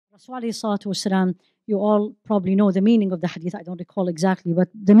Rasul alayhi salatu wasalam, you all probably know the meaning of the hadith. I don't recall exactly, but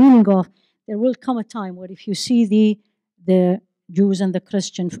the meaning of there will come a time where if you see the Jews and the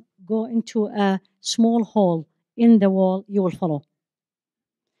Christians go into a small hole in the wall, you will follow.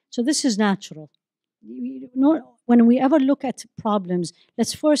 So this is natural. When we ever look at problems,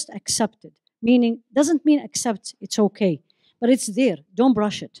 let's first accept it. Meaning, doesn't mean accept it's okay, but it's there. Don't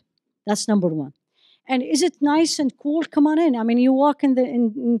brush it. That's number one. And is it nice and cool? Come on in. I mean, you walk in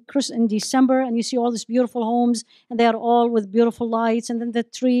December and you see all these beautiful homes, and they are all with beautiful lights, and then the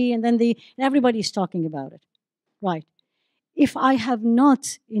tree, and then and everybody's talking about it, right? If I have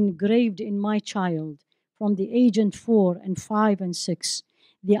not engraved in my child from the age of 4 and 5 and 6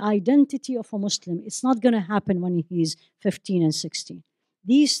 the identity of a Muslim, it's not going to happen when he's 15 and 16.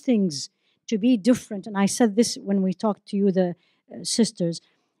 These things to be different, and I said this when we talked to you, the sisters.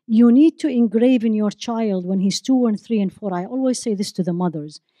 You need to engrave in your child when he's 2 and 3 and 4. I always say this to the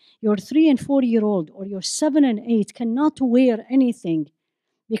mothers. Your 3 and 4-year-old or your 7 and 8 cannot wear anything,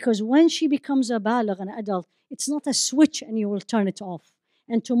 because when she becomes a baligh, an adult, it's not a switch and you will turn it off.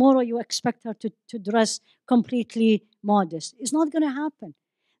 And tomorrow you expect her to dress completely modest. It's not going to happen.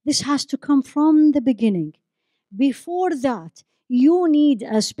 This has to come from the beginning. Before that, you need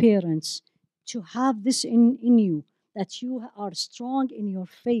as parents to have this in you, that you are strong in your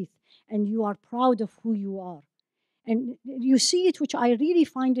faith and you are proud of who you are. And you see it, which I really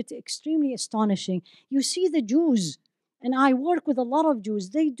find it extremely astonishing. You see the Jews, and I work with a lot of Jews,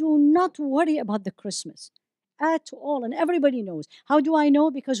 they do not worry about the Christmas at all. And everybody knows. How do I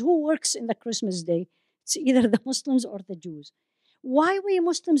know? Because who works in the Christmas day? It's either the Muslims or the Jews. Why we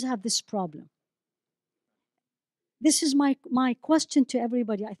Muslims have this problem? This is my question to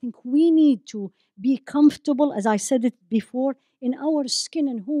everybody. I think we need to be comfortable, as I said it before, in our skin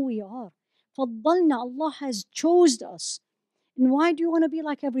and who we are. فَضَّلْنَا, Allah has chosen us. And why do you want to be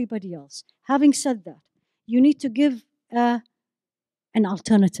like everybody else? Having said that, you need to give an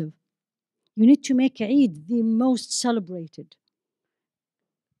alternative. You need to make Eid the most celebrated.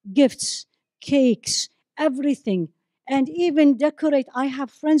 Gifts, cakes, everything. And even decorate. I have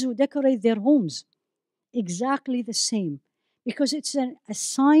friends who decorate their homes exactly the same, because it's a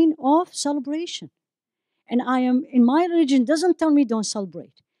sign of celebration. And I am, in my religion, doesn't tell me don't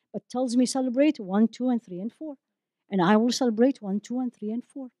celebrate, but tells me celebrate 1, 2, and 3, and 4. And I will celebrate 1, 2, and 3, and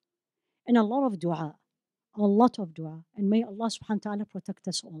 4. And a lot of dua. And may Allah subhanahu wa ta'ala protect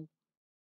us all.